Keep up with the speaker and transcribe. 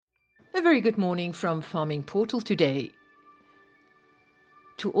A very good morning from Farming Portal today.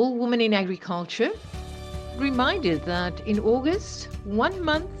 To all women in agriculture, reminder that in August, 1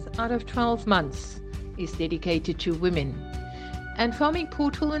 month out of 12 months is dedicated to women. And Farming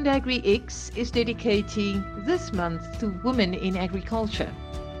Portal and AgriX is dedicating this month to women in agriculture.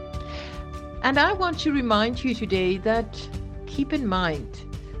 And I want to remind you today that keep in mind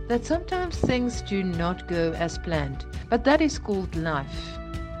that sometimes things do not go as planned, but that is called life.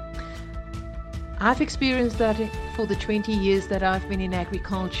 I've experienced that for the 20 years that I've been in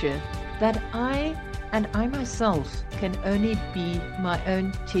agriculture, that I myself can only be my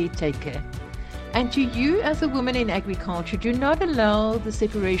own caretaker. And to you as a woman in agriculture, do not allow the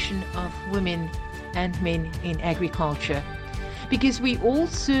separation of women and men in agriculture, because we all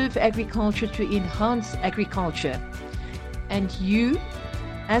serve agriculture to enhance agriculture. And you,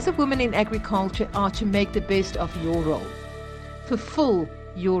 as a woman in agriculture, are to make the best of your role, fulfill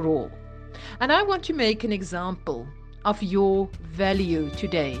your role. And I want to make an example of your value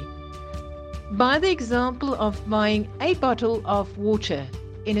today by the example of buying a bottle of water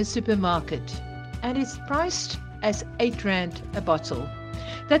in a supermarket, and it's priced as 8 Rand a bottle.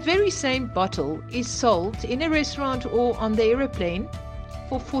 That very same bottle is sold in a restaurant or on the aeroplane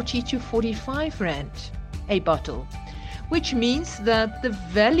for 40 to 45 Rand a bottle, which means that the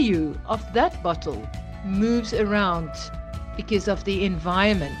value of that bottle moves around because of the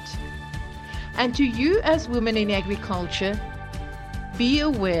environment. And to you as women in agriculture, be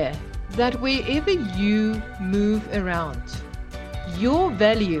aware that wherever you move around, your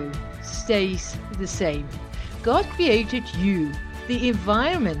value stays the same. God created you. The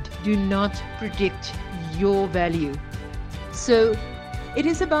environment do not predict your value. So it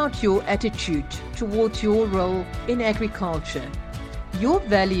is about your attitude towards your role in agriculture. Your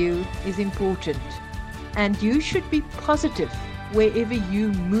value is important, and you should be positive wherever you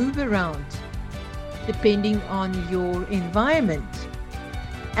move around, depending on your environment.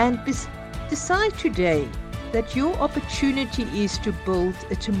 And decide today that your opportunity is to build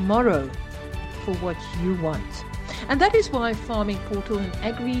a tomorrow for what you want. And that is why Farming Portal and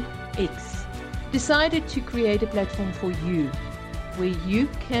AgriX decided to create a platform for you where you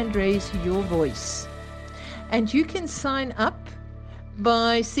can raise your voice. And you can sign up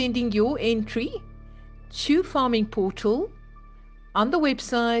by sending your entry to Farming Portal on the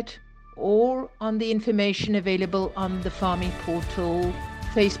website or on the information available on the Farming Portal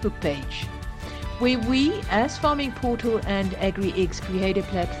Facebook page, where we as Farming Portal and AgriX create a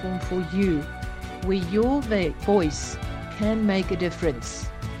platform for you where your voice can make a difference.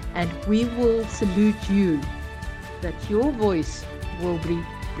 And we will salute you that your voice will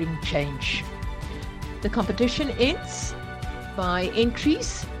bring change. The competition ends by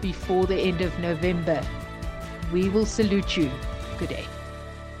entries before the end of November. We will salute you. Good day.